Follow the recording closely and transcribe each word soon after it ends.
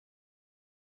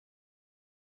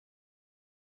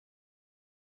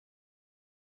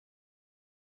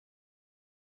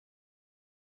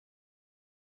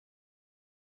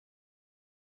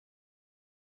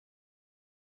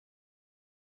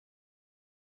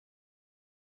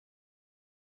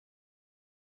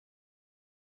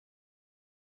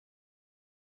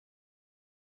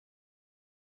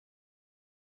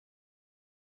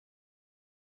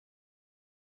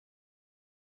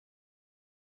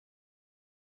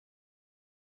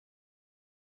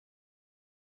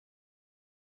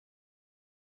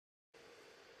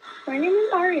My name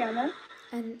is Ariana.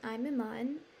 And I'm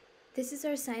Iman. This is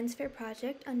our science fair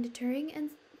project on deterring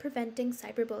and preventing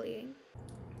cyberbullying.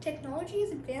 Technology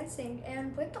is advancing,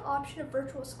 and with the option of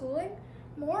virtual schooling,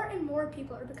 more and more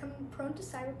people are becoming prone to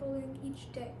cyberbullying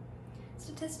each day.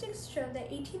 Statistics show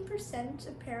that 18%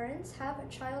 of parents have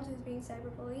a child who is being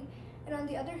cyberbullied, and on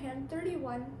the other hand,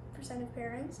 31% of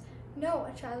parents know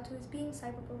a child who is being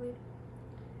cyberbullied.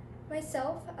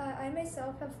 I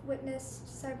myself have witnessed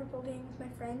cyberbullying with my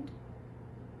friend.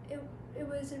 It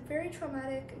was a very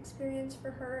traumatic experience for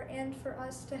her and for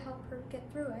us to help her get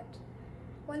through it.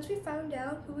 Once we found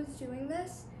out who was doing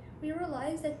this, we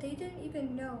realized that they didn't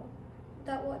even know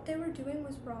that what they were doing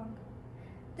was wrong.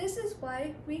 This is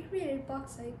why we created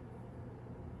Bauxite.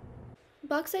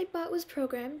 BoxiteBot was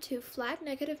programmed to flag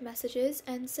negative messages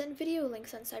and send video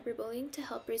links on cyberbullying to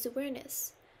help raise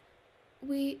awareness.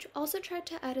 We also tried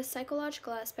to add a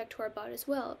psychological aspect to our bot as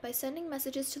well by sending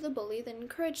messages to the bully that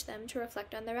encourage them to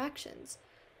reflect on their actions.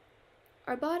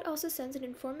 Our bot also sends an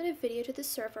informative video to the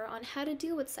server on how to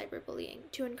deal with cyberbullying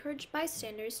to encourage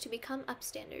bystanders to become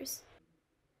upstanders.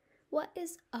 What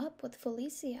is up with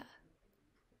Felicia?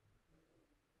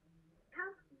 I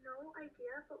have no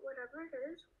idea, but whatever it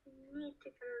is, we need to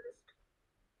get her this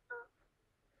stuff.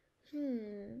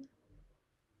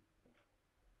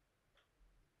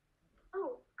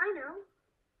 Oh, I know.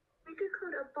 We could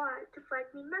code a bot to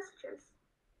flag mean messages.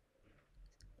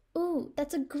 Ooh,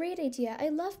 that's a great idea. I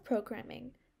love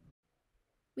programming.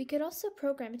 We could also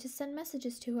program it to send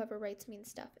messages to whoever writes mean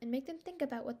stuff and make them think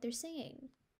about what they're saying.